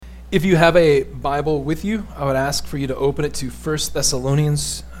If you have a Bible with you, I would ask for you to open it to 1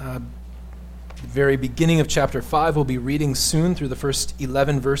 Thessalonians, the very beginning of chapter 5. We'll be reading soon through the first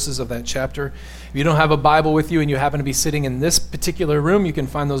 11 verses of that chapter. If you don't have a Bible with you and you happen to be sitting in this particular room, you can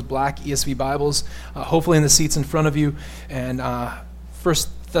find those black ESV Bibles, hopefully in the seats in front of you. And 1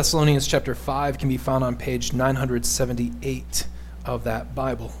 Thessalonians chapter 5 can be found on page 978 of that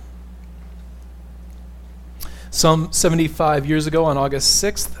Bible. Some 75 years ago, on August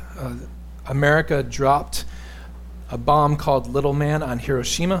 6th, America dropped a bomb called Little Man on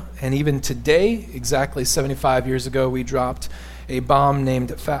Hiroshima, and even today, exactly 75 years ago, we dropped a bomb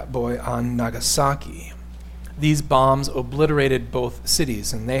named Fat Boy on Nagasaki. These bombs obliterated both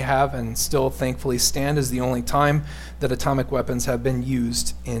cities, and they have and still thankfully stand as the only time that atomic weapons have been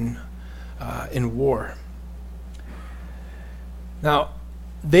used in war. Now,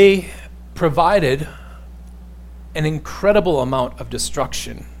 they provided an incredible amount of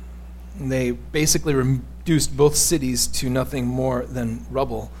destruction. They basically reduced both cities to nothing more than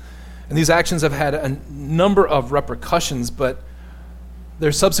rubble. And these actions have had a number of repercussions, but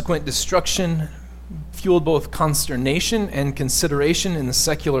their subsequent destruction fueled both consternation and consideration in the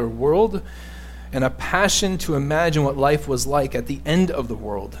secular world, and a passion to imagine what life was like at the end of the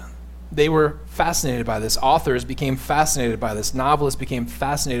world. They were fascinated by this. Authors became fascinated by this. Novelists became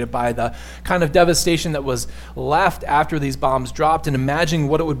fascinated by the kind of devastation that was left after these bombs dropped, and imagining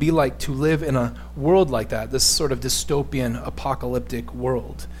what it would be like to live in a world like that, this sort of dystopian, apocalyptic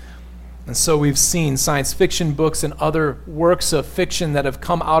world. And so we've seen science fiction books and other works of fiction that have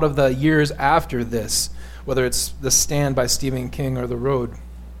come out of the years after this, whether it's The Stand by Stephen King or The Road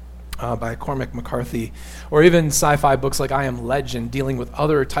by Cormac McCarthy, or even sci-fi books like I Am Legend, dealing with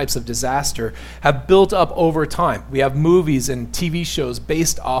other types of disaster, have built up over time. We have movies and TV shows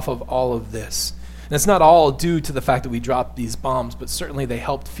based off of all of this. And it's not all due to the fact that we dropped these bombs, but certainly they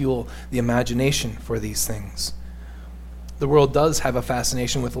helped fuel the imagination for these things. The world does have a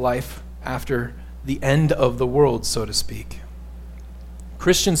fascination with life after the end of the world, so to speak.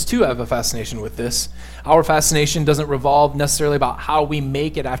 Christians, too, have a fascination with this. Our fascination doesn't revolve necessarily about how we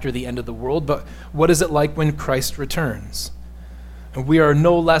make it after the end of the world, but what is it like when Christ returns? And we are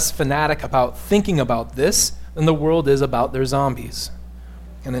no less fanatic about thinking about this than the world is about their zombies.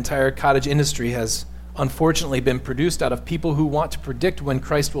 An entire cottage industry has unfortunately been produced out of people who want to predict when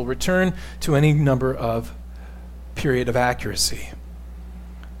Christ will return to any number of period of accuracy.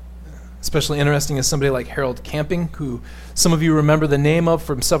 Especially interesting is somebody like Harold Camping, who some of you remember the name of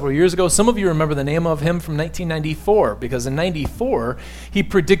from several years ago. Some of you remember the name of him from 1994, because in 94, he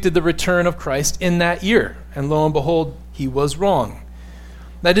predicted the return of Christ in that year. And lo and behold, he was wrong.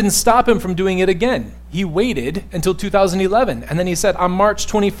 That didn't stop him from doing it again. He waited until 2011, and then he said, on March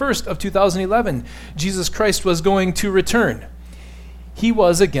 21st of 2011, Jesus Christ was going to return. He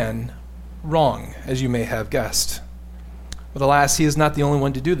was again wrong, as you may have guessed. But alas, he is not the only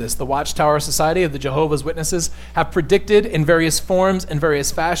one to do this. The Watchtower Society of the Jehovah's Witnesses have predicted in various forms and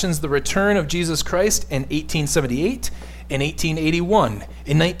various fashions the return of Jesus Christ in 1878, in 1881,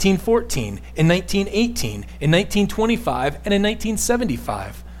 in 1914, in 1918, in 1925, and in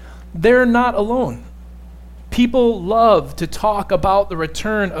 1975. They're not alone. People love to talk about the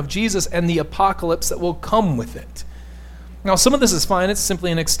return of Jesus and the apocalypse that will come with it. Now, some of this is fine. It's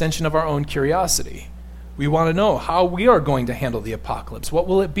simply an extension of our own curiosity. We want to know how we are going to handle the apocalypse. What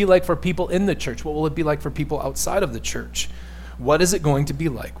will it be like for people in the church? What will it be like for people outside of the church? What is it going to be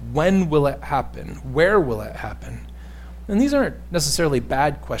like? When will it happen? Where will it happen? And these aren't necessarily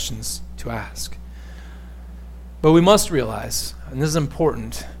bad questions to ask. But we must realize, and this is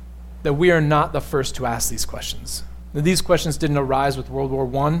important, that we are not the first to ask these questions. These questions didn't arise with World War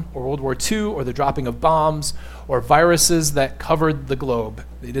I or World War II or the dropping of bombs or viruses that covered the globe.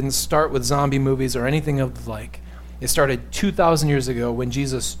 They didn't start with zombie movies or anything of the like. They started 2,000 years ago when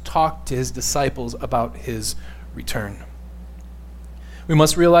Jesus talked to his disciples about his return. We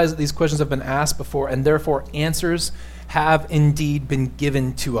must realize that these questions have been asked before, and therefore answers have indeed been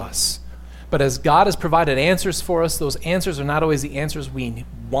given to us. But as God has provided answers for us, those answers are not always the answers we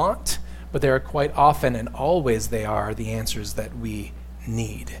want, but they are quite often and always they are the answers that we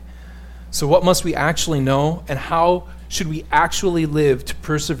need. So what must we actually know, and how should we actually live to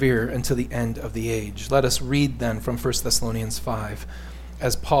persevere until the end of the age? Let us read then from 1 Thessalonians 5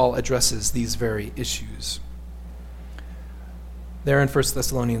 as Paul addresses these very issues. There in 1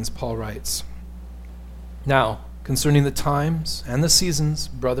 Thessalonians, Paul writes, "Now, concerning the times and the seasons,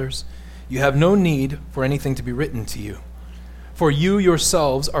 brothers, you have no need for anything to be written to you. For you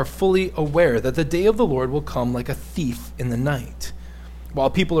yourselves are fully aware that the day of the Lord will come like a thief in the night.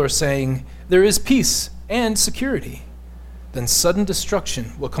 While people are saying, 'There is peace and security,' then sudden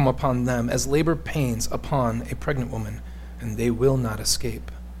destruction will come upon them as labor pains upon a pregnant woman, and they will not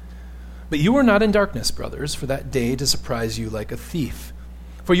escape. But you are not in darkness, brothers, for that day to surprise you like a thief.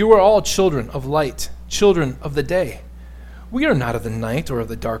 For you are all children of light, children of the day. We are not of the night or of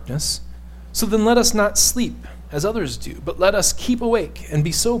the darkness. So then let us not sleep as others do, but let us keep awake and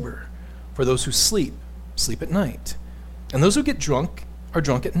be sober. For those who sleep, sleep at night. And those who get drunk are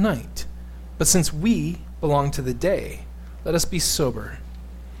drunk at night. But since we belong to the day, let us be sober,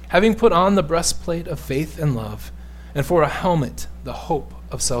 having put on the breastplate of faith and love, and for a helmet the hope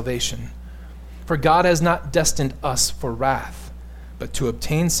of salvation. For God has not destined us for wrath, but to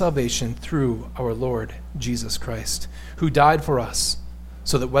obtain salvation through our Lord Jesus Christ, who died for us,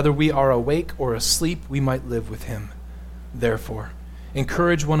 so that whether we are awake or asleep, we might live with him. Therefore,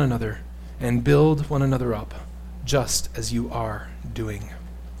 encourage one another and build one another up, just as you are doing.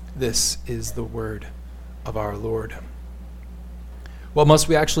 This is the word of our Lord. What must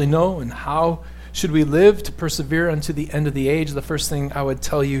we actually know, and how should we live to persevere unto the end of the age? The first thing I would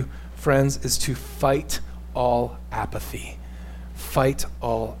tell you, friends, is to fight all apathy. Fight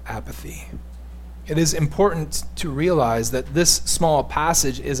all apathy. It is important to realize that this small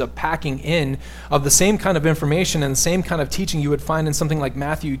passage is a packing in of the same kind of information and the same kind of teaching you would find in something like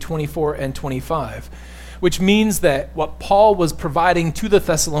Matthew 24 and 25. Which means that what Paul was providing to the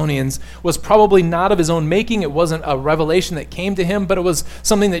Thessalonians was probably not of his own making. It wasn't a revelation that came to him, but it was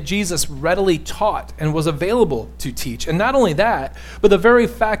something that Jesus readily taught and was available to teach. And not only that, but the very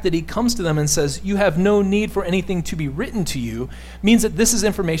fact that he comes to them and says, you have no need for anything to be written to you, means that this is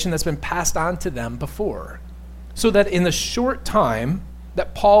information that's been passed on to them before. So that in the short time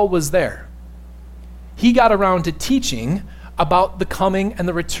that Paul was there, he got around to teaching about the coming and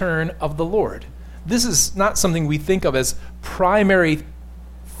the return of the Lord. This is not something we think of as primary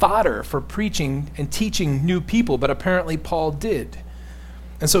fodder for preaching and teaching new people, but apparently Paul did.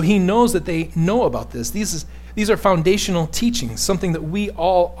 And so he knows that they know about this. These are foundational teachings, something that we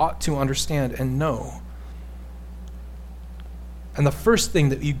all ought to understand and know. And the first thing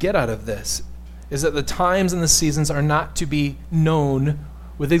that you get out of this is that the times and the seasons are not to be known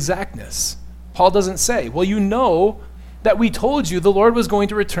with exactness. Paul doesn't say, well, you know that we told you the Lord was going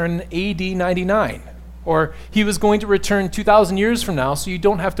to return in AD 99, or he was going to return 2,000 years from now, so you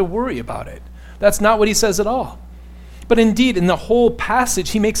don't have to worry about it. That's not what he says at all. But indeed, in the whole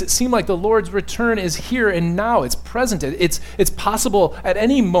passage, he makes it seem like the Lord's return is here and now. It's present. It's possible at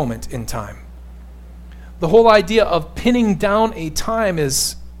any moment in time. The whole idea of pinning down a time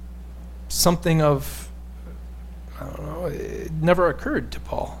is something of, it never occurred to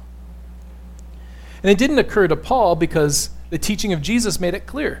Paul. And it didn't occur to Paul because the teaching of Jesus made it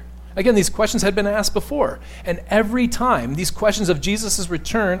clear. Again, these questions had been asked before. And every time these questions of Jesus'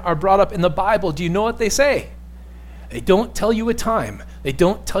 return are brought up in the Bible, do you know what they say? They don't tell you a time. They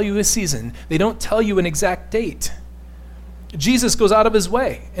don't tell you a season. They don't tell you an exact date. Jesus goes out of his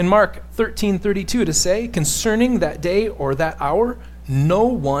way in Mark 13:32 to say, concerning that day or that hour, no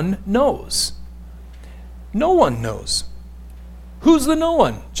one knows. No one knows. Who's the no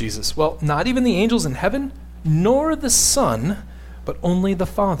one? Jesus. Well, not even the angels in heaven, nor the Son, but only the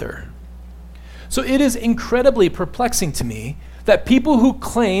Father. So it is incredibly perplexing to me that people who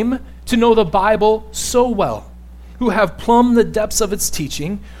claim to know the Bible so well, who have plumbed the depths of its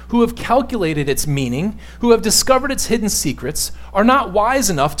teaching, who have calculated its meaning, who have discovered its hidden secrets, are not wise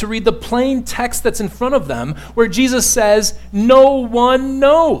enough to read the plain text that's in front of them where Jesus says, no one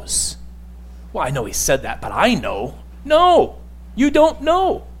knows. Well, I know he said that, but I know. No, you don't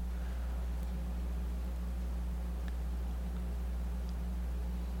know.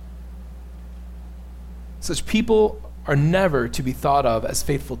 Such people are never to be thought of as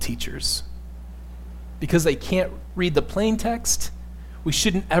faithful teachers. Because they can't read the plain text, we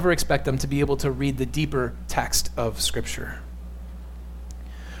shouldn't ever expect them to be able to read the deeper text of Scripture.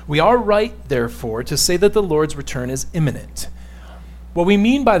 We are right, therefore, to say that the Lord's return is imminent. What we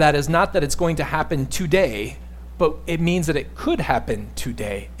mean by that is not that it's going to happen today, but it means that it could happen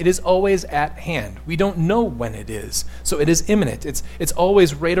today. It is always at hand. We don't know when it is, so it is imminent. It's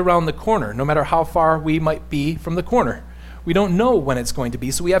always right around the corner, no matter how far we might be from the corner. We don't know when it's going to be,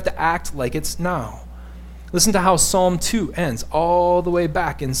 so we have to act like it's now. Listen to how Psalm 2 ends, all the way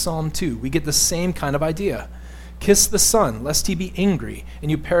back in Psalm 2. We get the same kind of idea. Kiss the Son, lest he be angry, and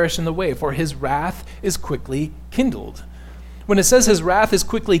you perish in the way, for his wrath is quickly kindled. When it says his wrath is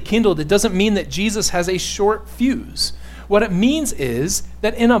quickly kindled, it doesn't mean that Jesus has a short fuse. What it means is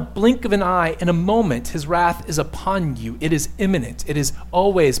that in a blink of an eye, in a moment, his wrath is upon you. It is imminent. It is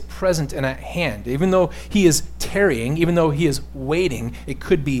always present and at hand. Even though he is tarrying, even though he is waiting, it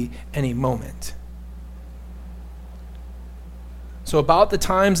could be any moment. So about the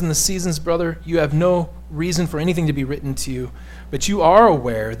times and the seasons, brother, you have no reason for anything to be written to you, but you are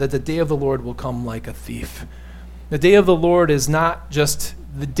aware that the day of the Lord will come like a thief. The day of the Lord is not just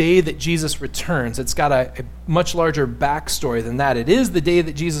the day that Jesus returns. It's got a much larger backstory than that. It is the day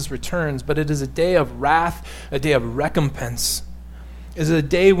that Jesus returns, but it is a day of wrath, a day of recompense. It is a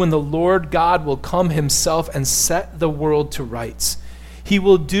day when the Lord God will come himself and set the world to rights. He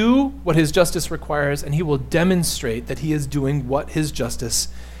will do what his justice requires, and he will demonstrate that he is doing what his justice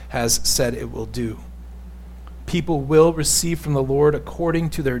has said it will do. People will receive from the Lord,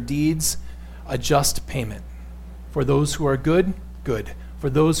 according to their deeds, a just payment. For those who are good, good. For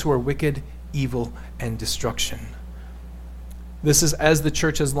those who are wicked, evil, and destruction. This is, as the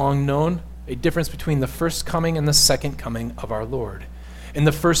church has long known, a difference between the first coming and the second coming of our Lord. In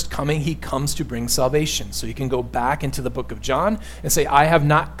the first coming, he comes to bring salvation. So you can go back into the book of John and say, I have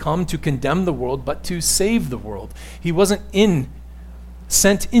not come to condemn the world, but to save the world. He wasn't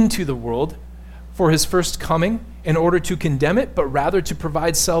sent into the world for his first coming in order to condemn it, but rather to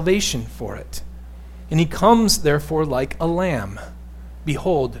provide salvation for it. And he comes, therefore, like a lamb.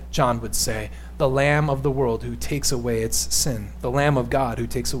 Behold, John would say, the Lamb of the world who takes away its sin, the Lamb of God who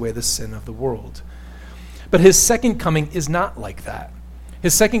takes away the sin of the world. But his second coming is not like that.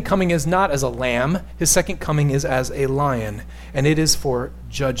 His second coming is not as a lamb. His second coming is as a lion, and it is for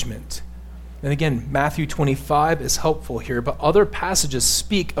judgment. And again, Matthew 25 is helpful here, but other passages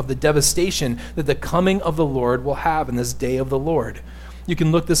speak of the devastation that the coming of the Lord will have in this day of the Lord. You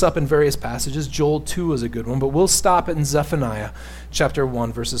can look this up in various passages. Joel 2 is a good one, but we'll stop in Zephaniah chapter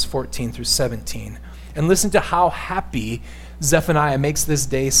 1, verses 14 through 17, and listen to how happy Zephaniah makes this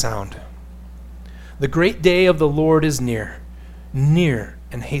day sound. The great day of the Lord is near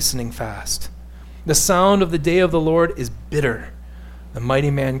and hastening fast. The sound of the day of the Lord is bitter. The mighty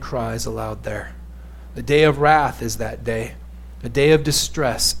man cries aloud there. The day of wrath is that day, a day of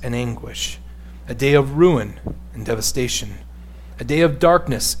distress and anguish, a day of ruin and devastation, a day of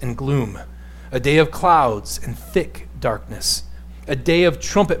darkness and gloom, a day of clouds and thick darkness, a day of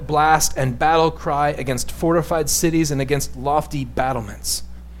trumpet blast and battle cry against fortified cities and against lofty battlements.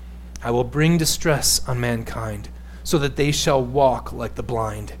 I will bring distress on mankind, so that they shall walk like the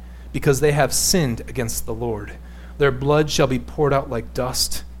blind, because they have sinned against the Lord. Their blood shall be poured out like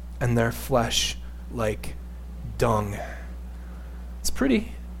dust, and their flesh like dung. It's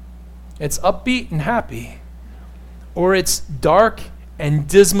pretty. It's upbeat and happy. Or it's dark and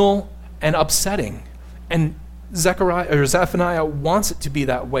dismal and upsetting. And Zephaniah wants it to be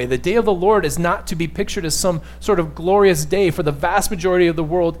that way. The day of the Lord is not to be pictured as some sort of glorious day for the vast majority of the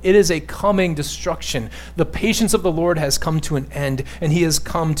world. It is a coming destruction. The patience of the Lord has come to an end, and he has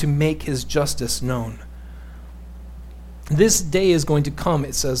come to make his justice known. This day is going to come,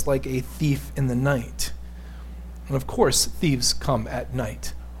 it says, like a thief in the night. And of course, thieves come at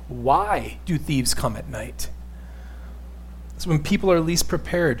night. Why do thieves come at night? It's when people are least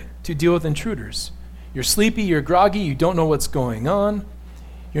prepared to deal with intruders. You're sleepy, you're groggy, you don't know what's going on.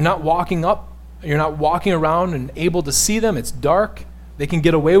 You're not walking around and able to see them. It's dark. They can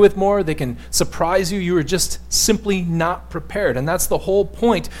get away with more. They can surprise you. You are just simply not prepared. And that's the whole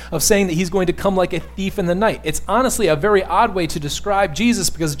point of saying that he's going to come like a thief in the night. It's honestly a very odd way to describe Jesus,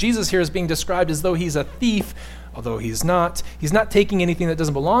 because Jesus here is being described as though he's a thief, although he's not. He's not taking anything that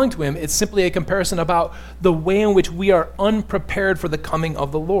doesn't belong to him. It's simply a comparison about the way in which we are unprepared for the coming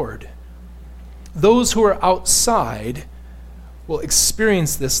of the Lord. Those who are outside will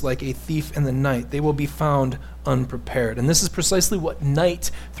experience this like a thief in the night. They will be found unprepared. And this is precisely what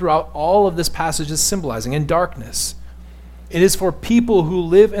night throughout all of this passage is symbolizing, in darkness. It is for people who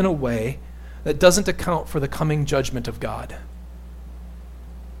live in a way that doesn't account for the coming judgment of God.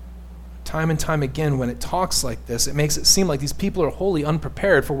 Time and time again, when it talks like this, it makes it seem like these people are wholly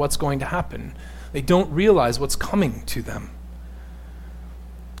unprepared for what's going to happen. They don't realize what's coming to them.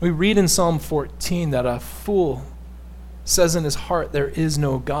 We read in Psalm 14 that a fool says in his heart, there is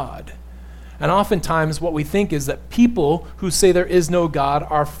no God. And oftentimes what we think is that people who say there is no God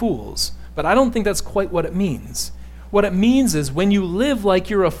are fools. But I don't think that's quite what it means. What it means is when you live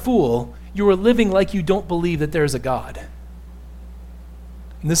like you're a fool, you are living like you don't believe that there's a God.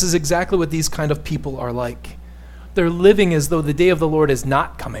 And this is exactly what these kind of people are like. They're living as though the day of the Lord is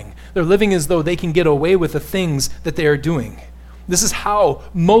not coming. They're living as though they can get away with the things that they are doing. This is how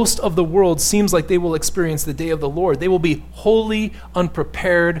most of the world seems like they will experience the day of the Lord. They will be wholly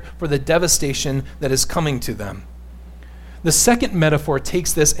unprepared for the devastation that is coming to them. The second metaphor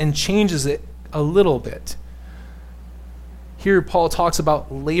takes this and changes it a little bit. Here Paul talks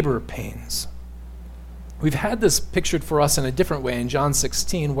about labor pains. We've had this pictured for us in a different way in John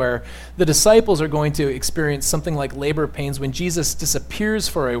 16, where the disciples are going to experience something like labor pains when Jesus disappears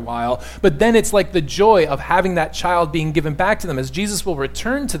for a while, but then it's like the joy of having that child being given back to them. As Jesus will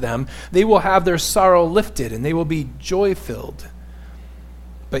return to them, they will have their sorrow lifted and they will be joy-filled.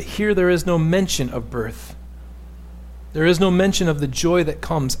 But here there is no mention of birth. There is no mention of the joy that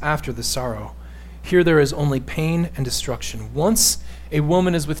comes after the sorrow. Here there is only pain and destruction. Once a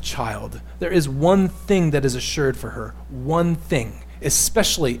woman is with child, there is one thing that is assured for her. One thing,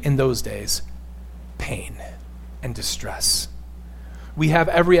 especially in those days: pain and distress. We have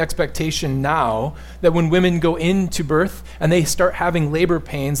every expectation now that when women go into birth and they start having labor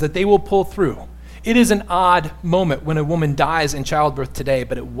pains, that they will pull through. It is an odd moment when a woman dies in childbirth today,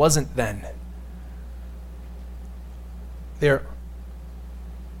 but it wasn't then. They're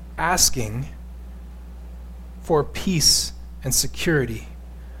asking for peace and security,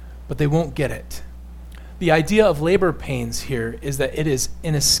 but they won't get it. The idea of labor pains here is that it is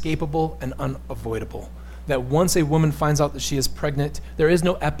inescapable and unavoidable. That once a woman finds out that she is pregnant, there is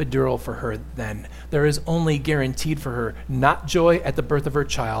no epidural for her then. There is only guaranteed for her not joy at the birth of her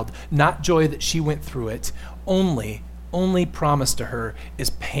child, not joy that she went through it. Only promised to her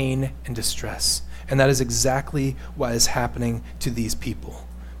is pain and distress. And that is exactly what is happening to these people,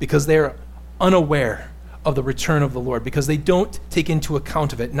 because they are unaware of the return of the Lord, because they don't take into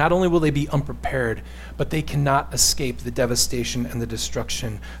account of it. Not only will they be unprepared, but they cannot escape the devastation and the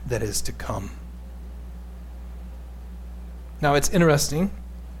destruction that is to come. Now, it's interesting,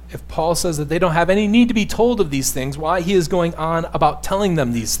 if Paul says that they don't have any need to be told of these things, why he is going on about telling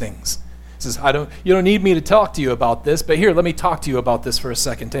them these things. He says, you don't need me to talk to you about this, but here, let me talk to you about this for a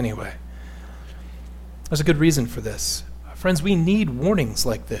second anyway. There's a good reason for this. Friends, we need warnings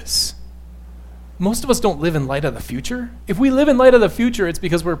like this. Most of us don't live in light of the future. If we live in light of the future, it's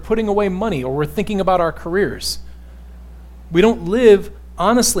because we're putting away money or we're thinking about our careers. We don't live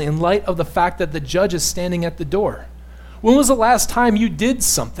honestly in light of the fact that the judge is standing at the door. When was the last time you did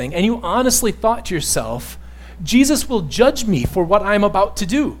something and you honestly thought to yourself, Jesus will judge me for what I'm about to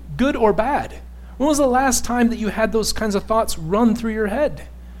do, good or bad? When was the last time that you had those kinds of thoughts run through your head?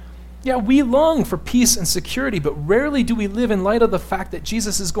 Yeah, we long for peace and security, but rarely do we live in light of the fact that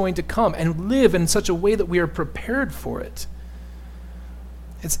Jesus is going to come and live in such a way that we are prepared for it.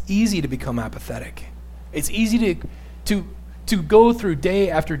 It's easy to become apathetic. It's easy to go through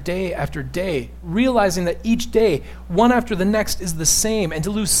day after day after day, realizing that each day, one after the next, is the same, and to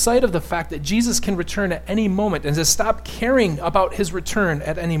lose sight of the fact that Jesus can return at any moment, and to stop caring about his return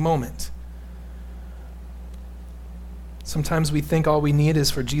at any moment. Sometimes we think all we need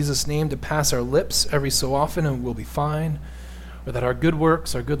is for Jesus' name to pass our lips every so often and we'll be fine, or that our good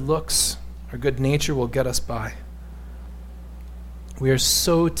works, our good looks, our good nature will get us by. We are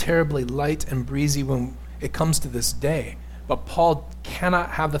so terribly light and breezy when it comes to this day, but Paul cannot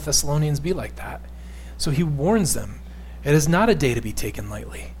have the Thessalonians be like that. So he warns them, it is not a day to be taken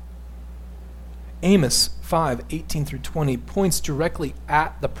lightly. Amos 5:18-20 points directly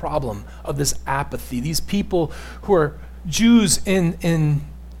at the problem of this apathy. These people who are Jews in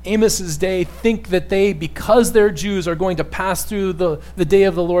Amos's day think that they, because they're Jews, are going to pass through the day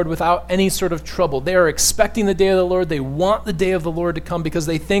of the Lord without any sort of trouble. They are expecting the day of the Lord. They want the day of the Lord to come because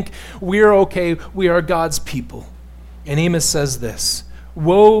they think we're okay, we are God's people. And Amos says this,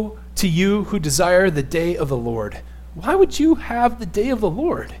 "Woe to you who desire the day of the Lord." Why would you have the day of the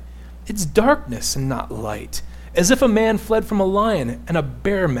Lord? It's darkness and not light, as if a man fled from a lion and a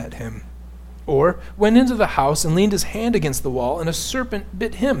bear met him, or went into the house and leaned his hand against the wall and a serpent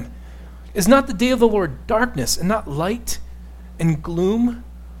bit him. Is not the day of the Lord darkness and not light and gloom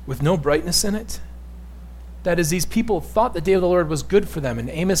with no brightness in it? That is, these people thought the day of the Lord was good for them, and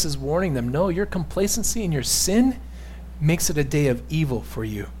Amos is warning them, no, your complacency and your sin makes it a day of evil for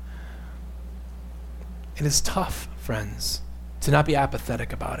you. It is tough, friends, to not be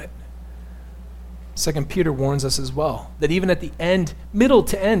apathetic about it. 2 Peter warns us as well that even at the end, middle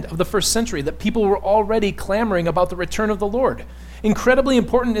to end of the first century, that people were already clamoring about the return of the Lord. Incredibly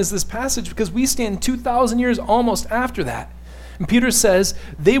important is this passage because we stand 2,000 years almost after that. And Peter says,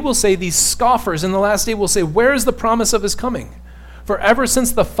 they will say, these scoffers in the last day will say, where is the promise of his coming? For ever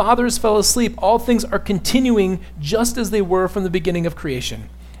since the fathers fell asleep, all things are continuing just as they were from the beginning of creation.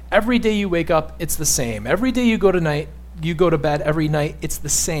 Every day you wake up, it's the same. Every day you go to bed every night, it's the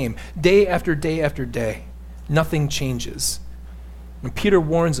same. Day after day after day. Nothing changes. And Peter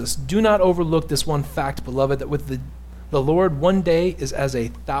warns us, do not overlook this one fact, beloved, that with the Lord, one day is as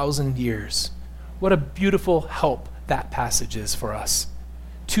 1,000 years. What a beautiful help that passage is for us.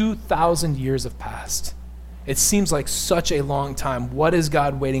 2,000 years have passed. It seems like such a long time. What is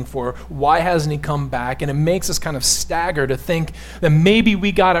God waiting for? Why hasn't he come back? And it makes us kind of stagger to think that maybe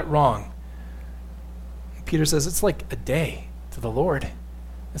we got it wrong. Peter says it's like a day to the Lord.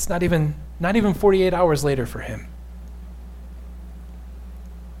 It's not even 48 hours later for him.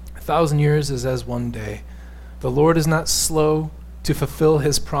 1,000 years is as one day. The Lord is not slow to fulfill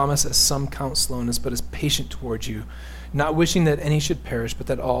his promise, as some count slowness, but is patient toward you, not wishing that any should perish, but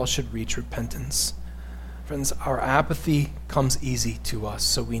that all should reach repentance. Friends, our apathy comes easy to us,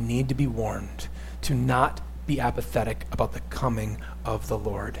 so we need to be warned to not be apathetic about the coming of the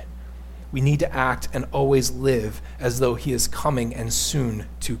Lord. We need to act and always live as though he is coming and soon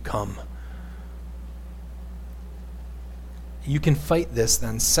to come. You can fight this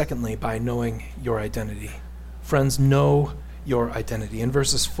then, secondly, by knowing your identity. Friends, know your identity. In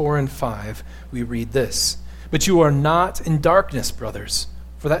verses 4 and 5, we read this: "But you are not in darkness, brothers,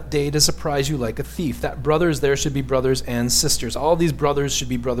 for that day to surprise you like a thief." That brothers there should be brothers and sisters. All these brothers should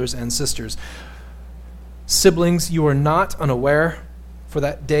be brothers and sisters. Siblings, you are not unaware for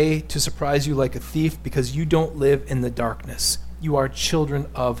that day to surprise you like a thief, because you don't live in the darkness. You are children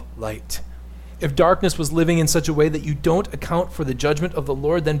of light. If darkness was living in such a way that you don't account for the judgment of the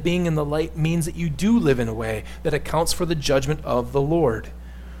Lord, then being in the light means that you do live in a way that accounts for the judgment of the Lord.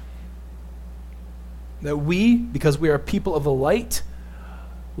 That we, because we are people of the light,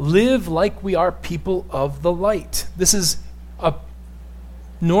 live like we are people of the light. This is a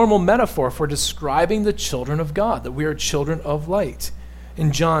normal metaphor for describing the children of God, that we are children of light.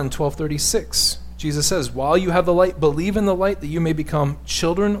 In John 12:36, Jesus says, "While you have the light, believe in the light, that you may become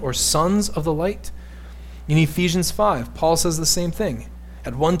children or sons of the light." In Ephesians 5, Paul says the same thing.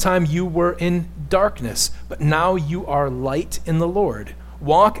 "At one time you were in darkness, but now you are light in the Lord.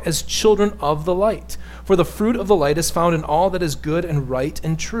 Walk as children of the light. For the fruit of the light is found in all that is good and right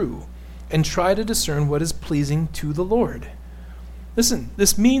and true. And try to discern what is pleasing to the Lord." Listen,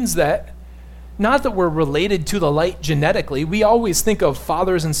 this means that not that we're related to the light genetically. We always think of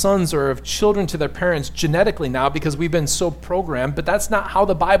fathers and sons, or of children to their parents genetically now because we've been so programmed, but that's not how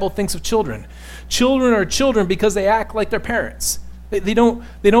the Bible thinks of children. Children are children because they act like their parents. They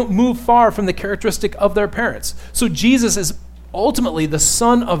don't move far from the characteristic of their parents. So Jesus is ultimately the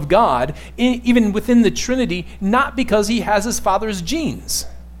Son of God, even within the Trinity, not because he has his father's genes.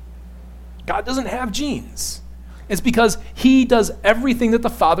 God doesn't have genes. It's because he does everything that the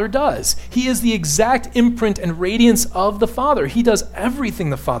Father does. He is the exact imprint and radiance of the Father. He does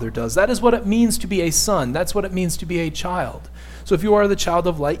everything the Father does. That is what it means to be a son. That's what it means to be a child. So if you are the child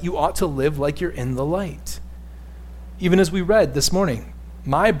of light, you ought to live like you're in the light. Even as we read this morning,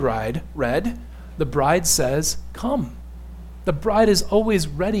 my bride read, the bride says, "Come." The bride is always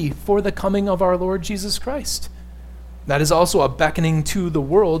ready for the coming of our Lord Jesus Christ. That is also a beckoning to the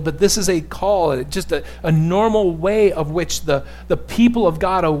world, but this is a call, just a normal way of which the people of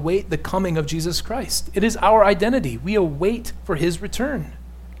God await the coming of Jesus Christ. It is our identity. We await for his return.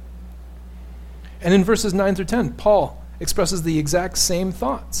 And in verses 9 through 10, Paul expresses the exact same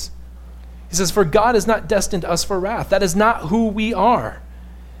thoughts. He says, "For God has not destined us for wrath." That is not who we are.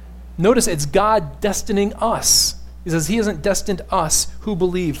 Notice it's God destining us. He says he hasn't destined us who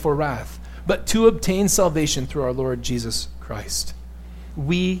believe for wrath, but to obtain salvation through our Lord Jesus Christ.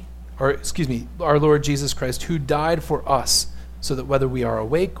 Our Lord Jesus Christ, who died for us, so that whether we are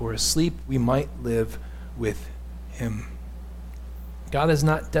awake or asleep, we might live with him. God has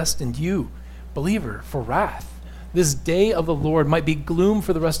not destined you, believer, for wrath. This day of the Lord might be gloom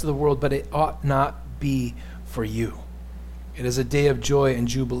for the rest of the world, but it ought not be for you. It is a day of joy and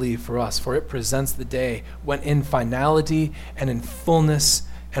jubilee for us, for it presents the day when in finality and in fullness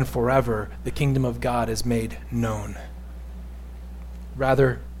and forever the kingdom of God is made known.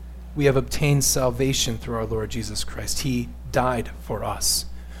 Rather, we have obtained salvation through our Lord Jesus Christ. He died for us.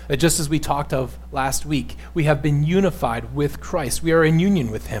 Just as we talked of last week, we have been unified with Christ. We are in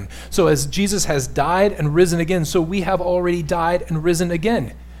union with him. So as Jesus has died and risen again, so we have already died and risen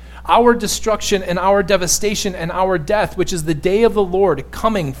again. Our destruction and our devastation and our death, which is the day of the Lord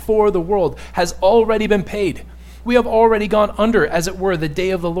coming for the world, has already been paid. We have already gone under, as it were, the day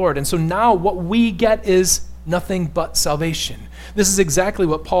of the Lord. And so now what we get is nothing but salvation. This is exactly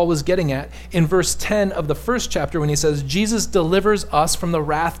what Paul was getting at in verse 10 of the first chapter when he says, Jesus delivers us from the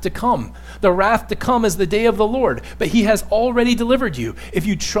wrath to come. The wrath to come is the day of the Lord, but he has already delivered you. If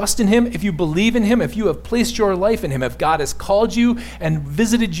you trust in him, if you believe in him, if you have placed your life in him, if God has called you and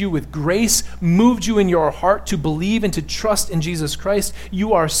visited you with grace, moved you in your heart to believe and to trust in Jesus Christ,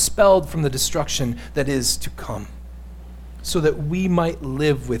 you are expelled from the destruction that is to come, so that we might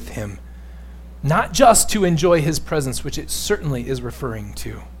live with him. Not just to enjoy his presence, which it certainly is referring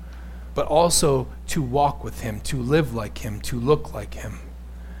to, but also to walk with him, to live like him, to look like him.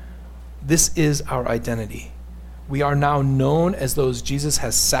 This is our identity. We are now known as those Jesus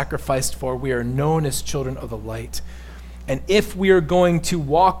has sacrificed for. We are known as children of the light. And if we are going to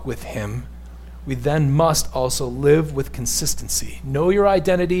walk with him, we then must also live with consistency. Know your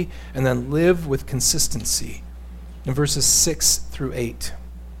identity and then live with consistency. In verses 6 through 8,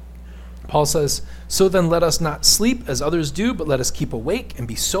 Paul says, "So then let us not sleep as others do, but let us keep awake and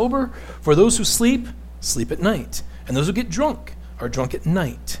be sober. For those who sleep, sleep at night. And those who get drunk are drunk at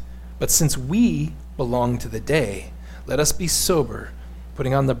night. But since we belong to the day, let us be sober,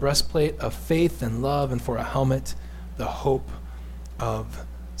 putting on the breastplate of faith and love, and for a helmet, the hope of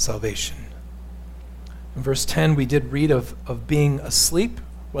salvation." In verse 10, we did read of being asleep,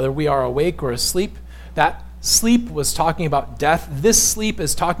 whether we are awake or asleep. That sleep was talking about death. This sleep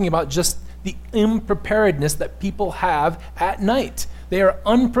is talking about just the unpreparedness that people have at night. They are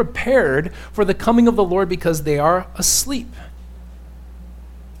unprepared for the coming of the Lord because they are asleep.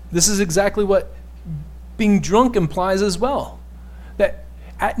 This is exactly what being drunk implies as well. That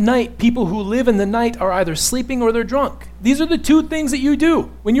at night, people who live in the night are either sleeping or they're drunk. These are the two things that you do.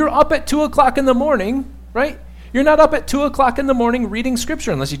 When you're up at 2 o'clock in the morning, right? You're not up at 2 o'clock in the morning reading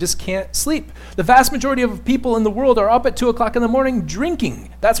scripture unless you just can't sleep. The vast majority of people in the world are up at 2 o'clock in the morning drinking.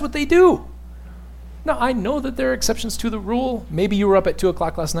 That's what they do. Now, I know that there are exceptions to the rule. Maybe you were up at 2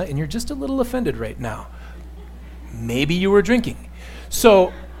 o'clock last night and you're just a little offended right now. Maybe you were drinking.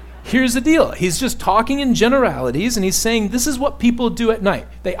 So here's the deal. He's just talking in generalities, and he's saying this is what people do at night.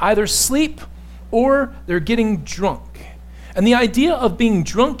 They either sleep or they're getting drunk. And the idea of being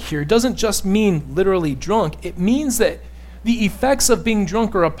drunk here doesn't just mean literally drunk. It means that the effects of being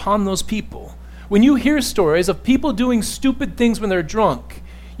drunk are upon those people. When you hear stories of people doing stupid things when they're drunk,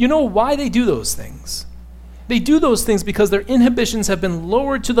 you know why they do those things. They do those things because their inhibitions have been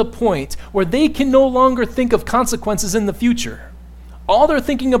lowered to the point where they can no longer think of consequences in the future. All they're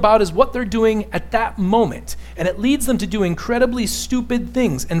thinking about is what they're doing at that moment, and it leads them to do incredibly stupid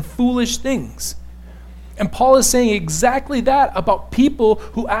things and foolish things. And Paul is saying exactly that about people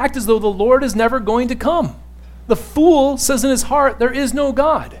who act as though the Lord is never going to come. The fool says in his heart, there is no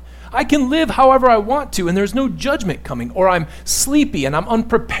God. I can live however I want to, and there's no judgment coming, or I'm sleepy and I'm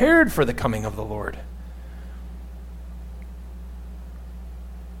unprepared for the coming of the Lord.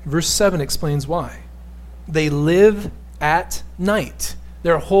 Verse 7 explains why. They live at night.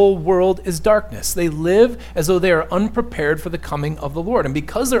 Their whole world is darkness. They live as though they are unprepared for the coming of the Lord. And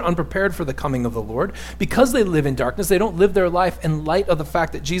because they're unprepared for the coming of the Lord, because they live in darkness, they don't live their life in light of the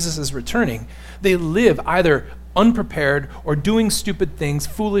fact that Jesus is returning. They live either unprepared or doing stupid things,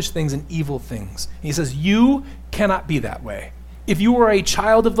 foolish things, and evil things. And he says, you cannot be that way. If you are a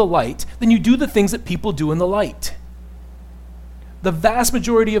child of the light, then you do the things that people do in the light. The vast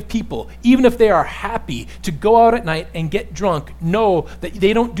majority of people, even if they are happy to go out at night and get drunk, know that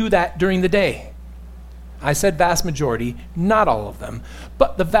they don't do that during the day. I said vast majority, not all of them,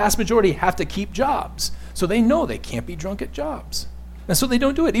 but the vast majority have to keep jobs. So they know they can't be drunk at jobs. And so they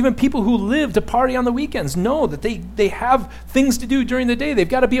don't do it. Even people who live to party on the weekends know that they have things to do during the day. They've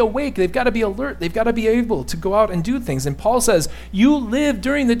got to be awake. They've got to be alert. They've got to be able to go out and do things. And Paul says, you live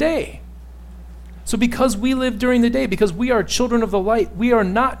during the day. So because we live during the day, because we are children of the light, we are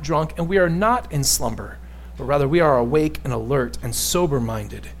not drunk and we are not in slumber, but rather we are awake and alert and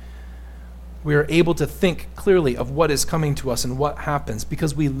sober-minded. We are able to think clearly of what is coming to us and what happens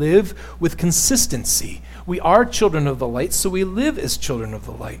because we live with consistency. We are children of the light, so we live as children of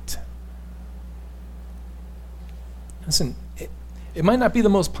the light. Listen, it might not be the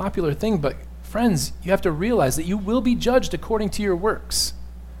most popular thing, but friends, you have to realize that you will be judged according to your works.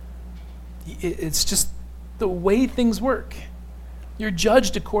 It's just the way things work. You're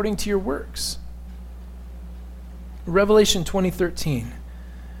judged according to your works. Revelation 20:13.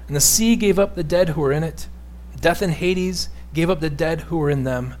 And the sea gave up the dead who were in it. Death and Hades gave up the dead who were in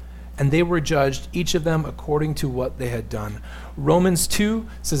them. And they were judged, each of them according to what they had done. Romans 2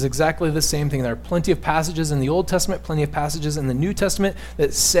 says exactly the same thing. There are plenty of passages in the Old Testament, plenty of passages in the New Testament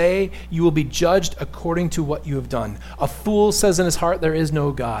that say you will be judged according to what you have done. A fool says in his heart, there is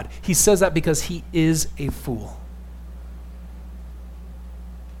no God. He says that because he is a fool.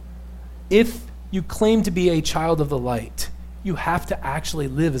 If you claim to be a child of the light, you have to actually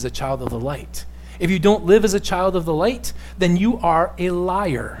live as a child of the light. If you don't live as a child of the light, then you are a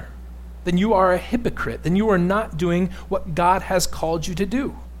liar. Then you are a hypocrite. Then you are not doing what God has called you to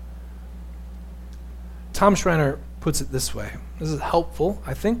do. Tom Schreiner puts it this way. This is helpful,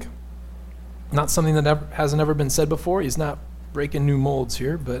 I think. Not something that hasn't ever been said before. He's not breaking new molds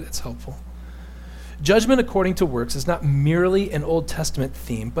here, but it's helpful. Judgment according to works is not merely an Old Testament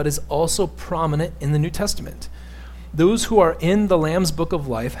theme, but is also prominent in the New Testament. Those who are in the Lamb's Book of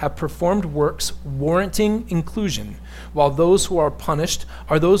Life have performed works warranting inclusion, while those who are punished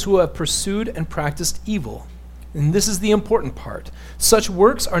are those who have pursued and practiced evil. And this is the important part. Such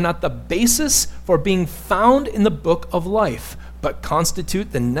works are not the basis for being found in the Book of Life, but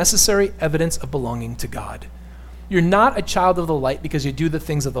constitute the necessary evidence of belonging to God. You're not a child of the light because you do the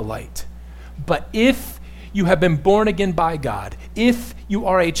things of the light. But if you have been born again by God, if you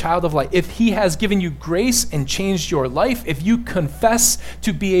are a child of light, if he has given you grace and changed your life, if you confess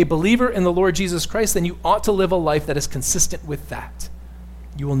to be a believer in the Lord Jesus Christ, then you ought to live a life that is consistent with that.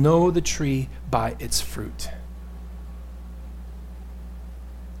 You will know the tree by its fruit.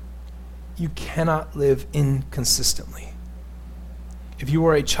 You cannot live inconsistently. If you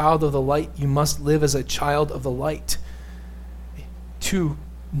are a child of the light, you must live as a child of the light. To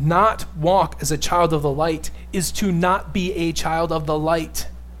not walk as a child of the light is to not be a child of the light.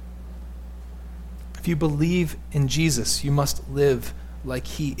 If you believe in Jesus, you must live like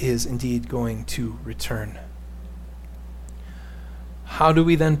he is indeed going to return. How do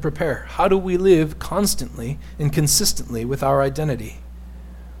we then prepare? How do we live constantly and consistently with our identity?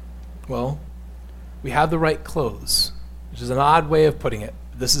 Well, we have the right clothes, which is an odd way of putting it.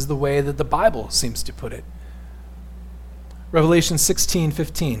 This is the way that the Bible seems to put it. Revelation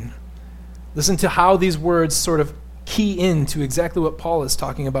 16:15. Listen to how these words sort of key into exactly what Paul is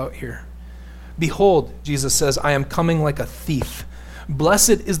talking about here. Behold, Jesus says, I am coming like a thief. Blessed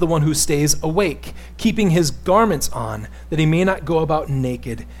is the one who stays awake, keeping his garments on, that he may not go about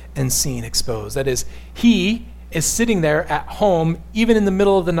naked and seen exposed. That is, he is sitting there at home, even in the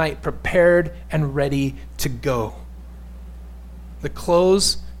middle of the night, prepared and ready to go. The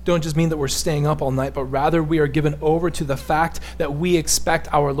clothes don't just mean that we're staying up all night, but rather we are given over to the fact that we expect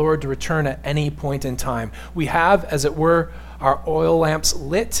our Lord to return at any point in time. We have, as it were, our oil lamps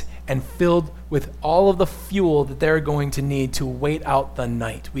lit and filled with all of the fuel that they're going to need to wait out the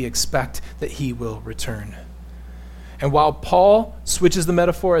night. We expect that he will return. And while Paul switches the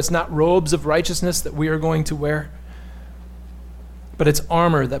metaphor, it's not robes of righteousness that we are going to wear, but it's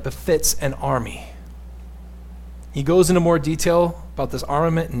armor that befits an army. He goes into more detail about this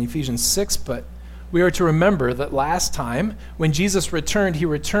armament in Ephesians 6, but we are to remember that last time when Jesus returned, he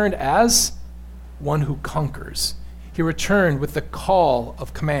returned as one who conquers. He returned with the call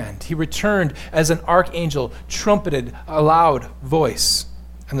of command. He returned as an archangel, trumpeted a loud voice,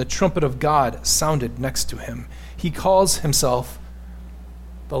 and the trumpet of God sounded next to him. He calls himself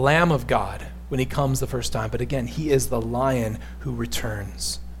the Lamb of God when he comes the first time, but again, he is the Lion who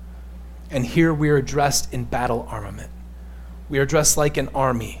returns. And here we are dressed in battle armament. We are dressed like an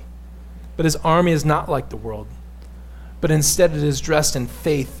army. But his army is not like the world, but instead it is dressed in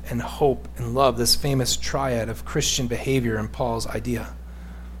faith and hope and love, this famous triad of Christian behavior in Paul's idea.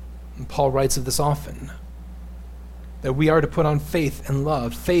 And Paul writes of this often, that we are to put on faith and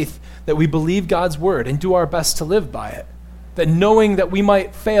love, faith that we believe God's word and do our best to live by it, that knowing that we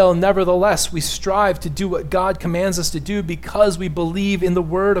might fail, nevertheless, we strive to do what God commands us to do because we believe in the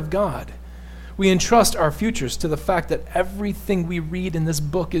word of God. We entrust our futures to the fact that everything we read in this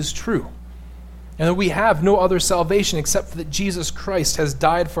book is true, and that we have no other salvation except that Jesus Christ has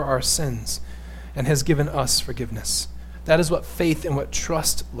died for our sins and has given us forgiveness. That is what faith and what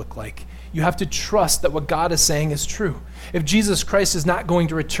trust look like. You have to trust that what God is saying is true. If Jesus Christ is not going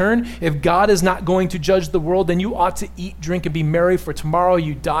to return, if God is not going to judge the world, then you ought to eat, drink, and be merry, for tomorrow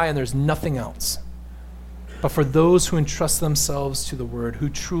you die and there's nothing else. But for those who entrust themselves to the word, who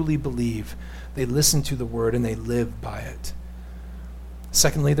truly believe, they listen to the word and they live by it.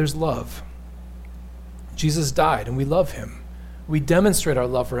 Secondly, there's love. Jesus died and we love him. We demonstrate our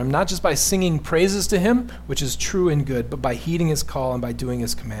love for him, not just by singing praises to him, which is true and good, but by heeding his call and by doing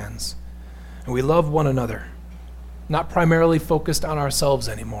his commands. And we love one another, not primarily focused on ourselves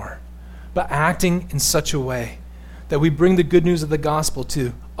anymore, but acting in such a way that we bring the good news of the gospel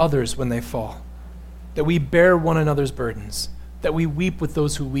to others when they fall, that we bear one another's burdens, that we weep with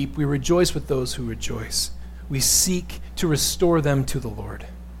those who weep, we rejoice with those who rejoice. We seek to restore them to the Lord.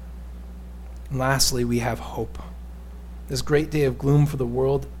 And lastly, we have hope. This great day of gloom for the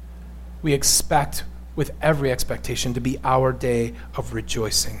world, we expect with every expectation to be our day of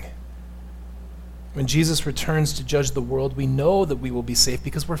rejoicing. When Jesus returns to judge the world, we know that we will be safe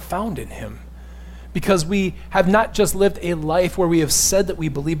because we're found in him. Because we have not just lived a life where we have said that we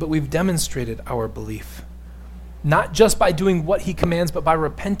believe, but we've demonstrated our belief. Not just by doing what he commands, but by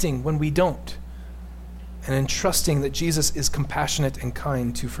repenting when we don't. And in trusting that Jesus is compassionate and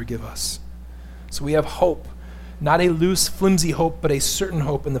kind to forgive us. So we have hope, not a loose, flimsy hope, but a certain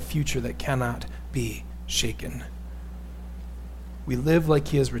hope in the future that cannot be shaken. We live like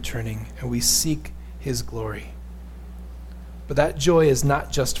he is returning, and we seek his glory. But that joy is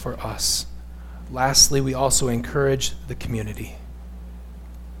not just for us. Lastly, we also encourage the community.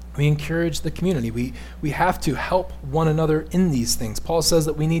 We encourage the community. We have to help one another in these things. Paul says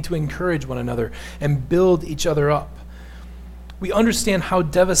that we need to encourage one another and build each other up. We understand how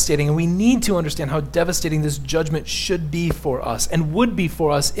devastating, and we need to understand how devastating this judgment should be for us and would be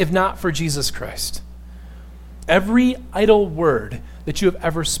for us if not for Jesus Christ. Every idle word that you have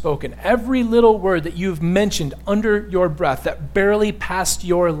ever spoken, every little word that you've mentioned under your breath that barely passed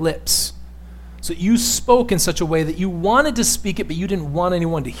your lips, so you spoke in such a way that you wanted to speak it, but you didn't want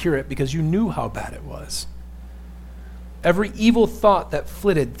anyone to hear it because you knew how bad it was. Every evil thought that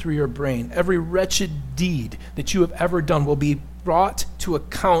flitted through your brain, every wretched deed that you have ever done will be brought to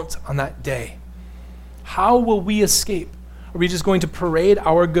account on that day. How will we escape? Are we just going to parade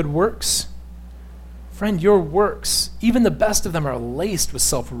our good works? Friend, your works, even the best of them, are laced with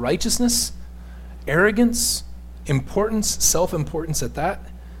self-righteousness, arrogance, importance, self-importance at that,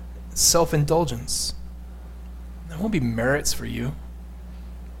 self-indulgence. There won't be merits for you.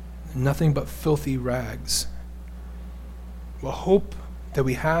 Nothing but filthy rags. The hope that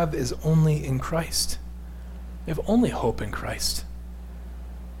we have is only in Christ. We have only hope in Christ.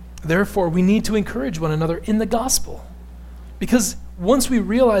 Therefore, we need to encourage one another in the gospel. Because once we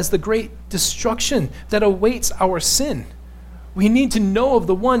realize the great destruction that awaits our sin, we need to know of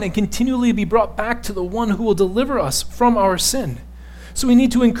the one and continually be brought back to the one who will deliver us from our sin. So we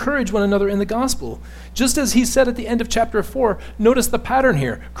need to encourage one another in the gospel. Just as he said at the end of chapter 4, notice the pattern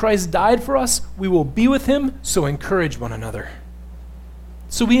here. Christ died for us, we will be with him, so encourage one another.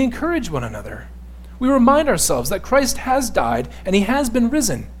 So we encourage one another. We remind ourselves that Christ has died and he has been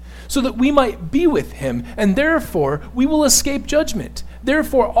risen, so that we might be with him, and therefore we will escape judgment.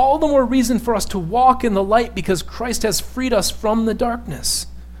 Therefore, all the more reason for us to walk in the light because Christ has freed us from the darkness.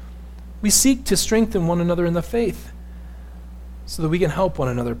 We seek to strengthen one another in the faith, so that we can help one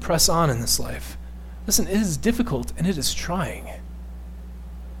another press on in this life. Listen, it is difficult and it is trying.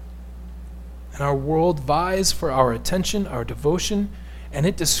 And our world vies for our attention, our devotion, and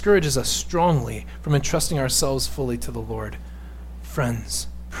it discourages us strongly from entrusting ourselves fully to the Lord. Friends,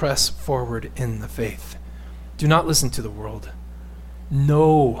 press forward in the faith. Do not listen to the world.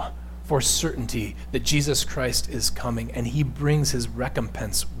 Know for certainty that Jesus Christ is coming, and he brings his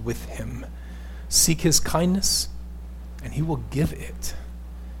recompense with him. Seek his kindness, and he will give it.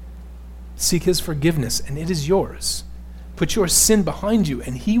 Seek his forgiveness, and it is yours. Put your sin behind you,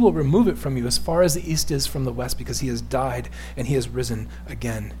 and he will remove it from you as far as the east is from the west, because he has died and he has risen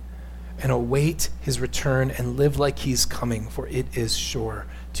again. And await his return and live like he's coming, for it is sure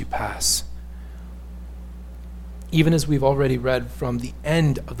to pass. Even as we've already read from the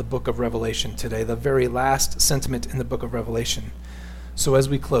end of the book of Revelation today, the very last sentiment in the book of Revelation. So as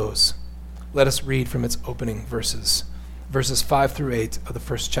we close, let us read from its opening verses 5 through 8 of the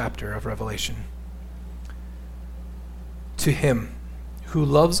first chapter of Revelation. To him who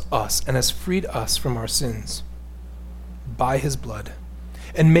loves us and has freed us from our sins by his blood,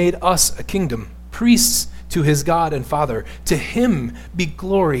 and made us a kingdom, priests to his God and Father, to him be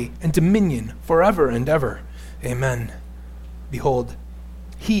glory and dominion forever and ever. Amen. Behold,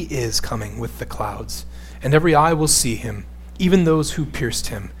 he is coming with the clouds, and every eye will see him, even those who pierced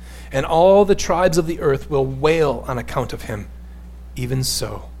him, and all the tribes of the earth will wail on account of him. Even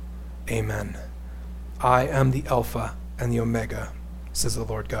so, amen. I am the Alpha and the Omega, says the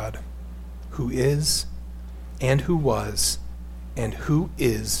Lord God, who is, and who was, and who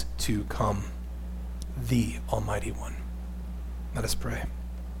is to come, the Almighty One. Let us pray.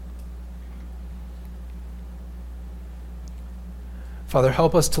 Father,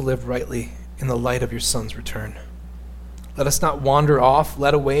 help us to live rightly in the light of your Son's return. Let us not wander off,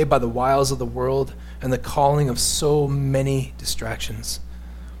 led away by the wiles of the world and the calling of so many distractions.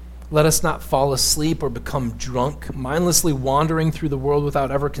 Let us not fall asleep or become drunk, mindlessly wandering through the world without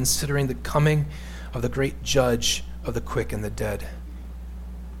ever considering the coming of the great judge of the quick and the dead.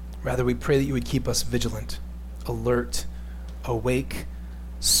 Rather, we pray that you would keep us vigilant, alert, awake,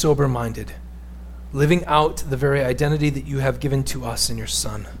 sober-minded, living out the very identity that you have given to us in your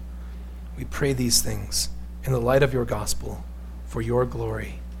Son. We pray these things in the light of your gospel, for your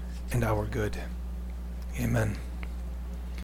glory and our good. Amen.